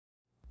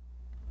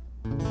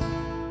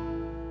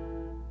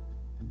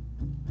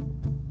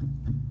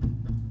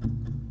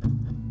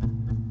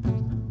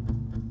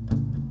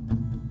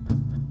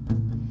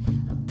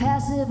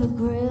Passive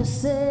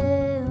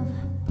aggressive,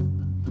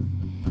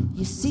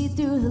 you see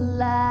through the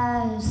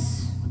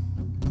lies.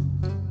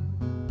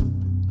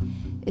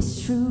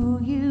 It's true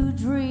you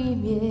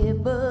dream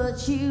it,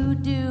 but you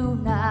do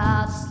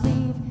not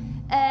sleep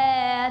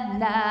at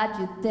night.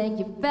 You think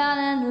you found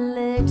an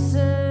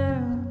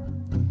elixir,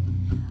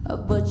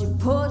 but your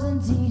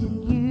poison's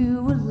eating you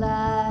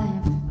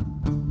alive.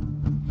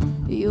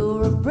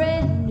 You're a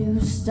brand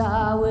new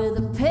star with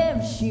a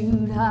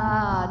parachute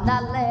high,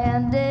 not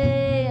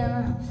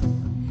landing,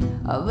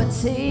 but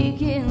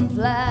taking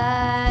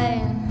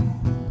flight.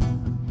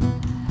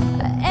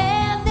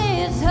 And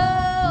this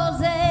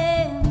hole's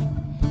in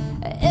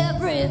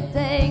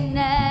everything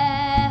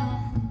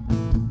now,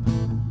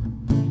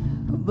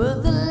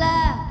 but the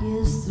light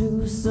is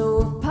through, so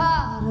a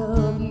part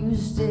of you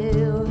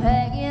still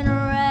hanging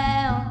around.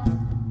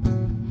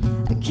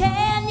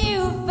 Can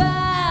you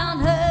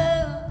find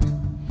her,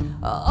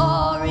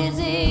 or is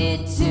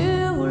it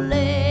too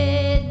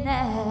late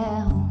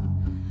now?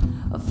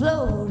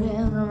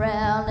 Floating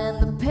around in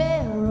the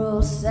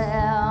peril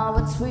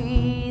sound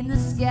between the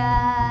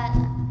sky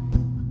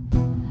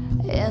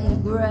and the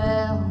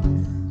ground.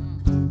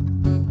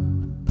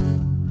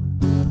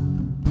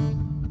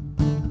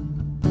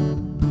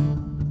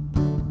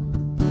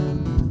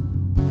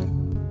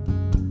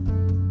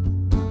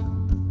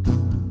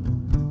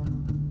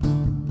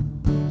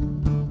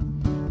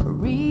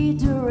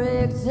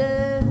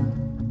 Redirected,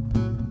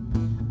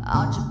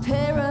 aren't you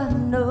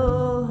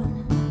paranoid?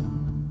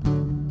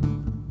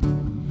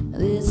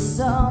 There's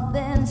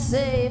something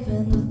safe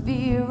in the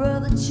fear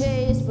of the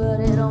chase, but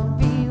it don't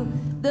feel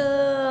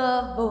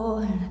the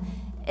void.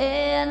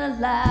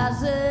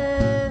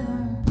 Analyzer,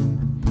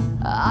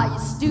 are you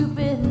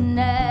stupid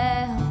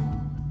now?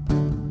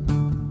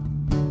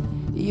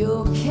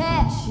 You're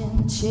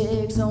cashing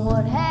checks on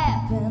what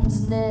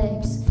happens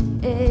next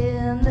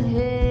in the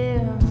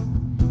here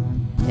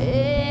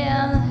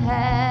and the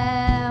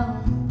how.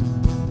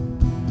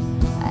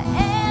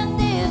 And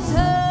this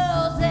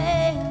holds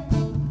in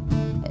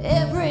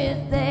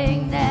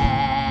everything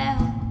now,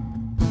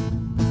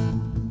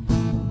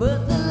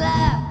 but the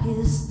light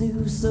is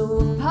through, so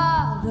a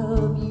part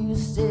of you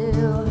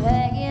still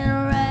hanging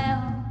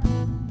around.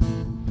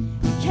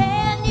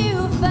 Can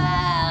you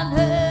find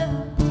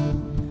her,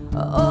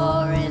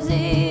 or is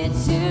it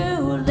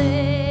too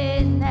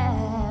late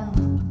now?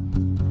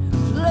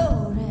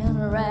 Floating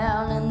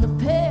around in the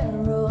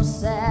peril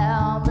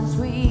sound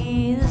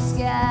between the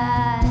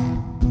sky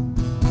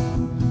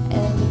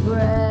and the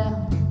ground.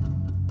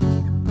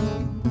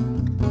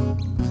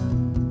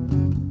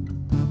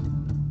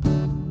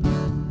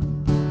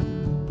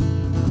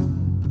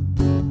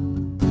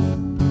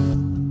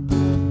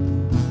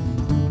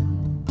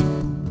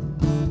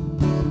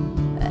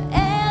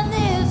 And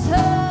this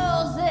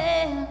hole's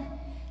in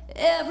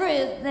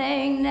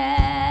everything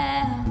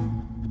now,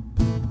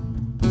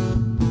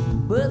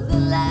 but the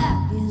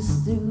light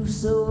is through,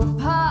 so a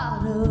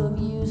part of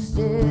you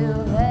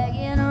still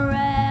hanging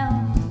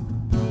around.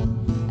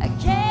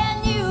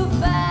 Can you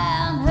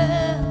find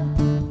her,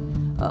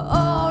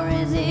 or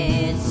is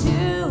it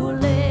too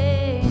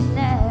late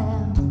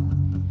now?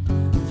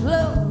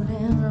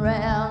 Floating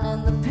around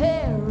in the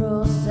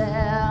peril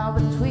sound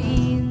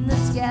between the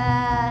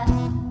sky,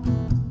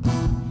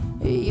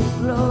 you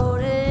float.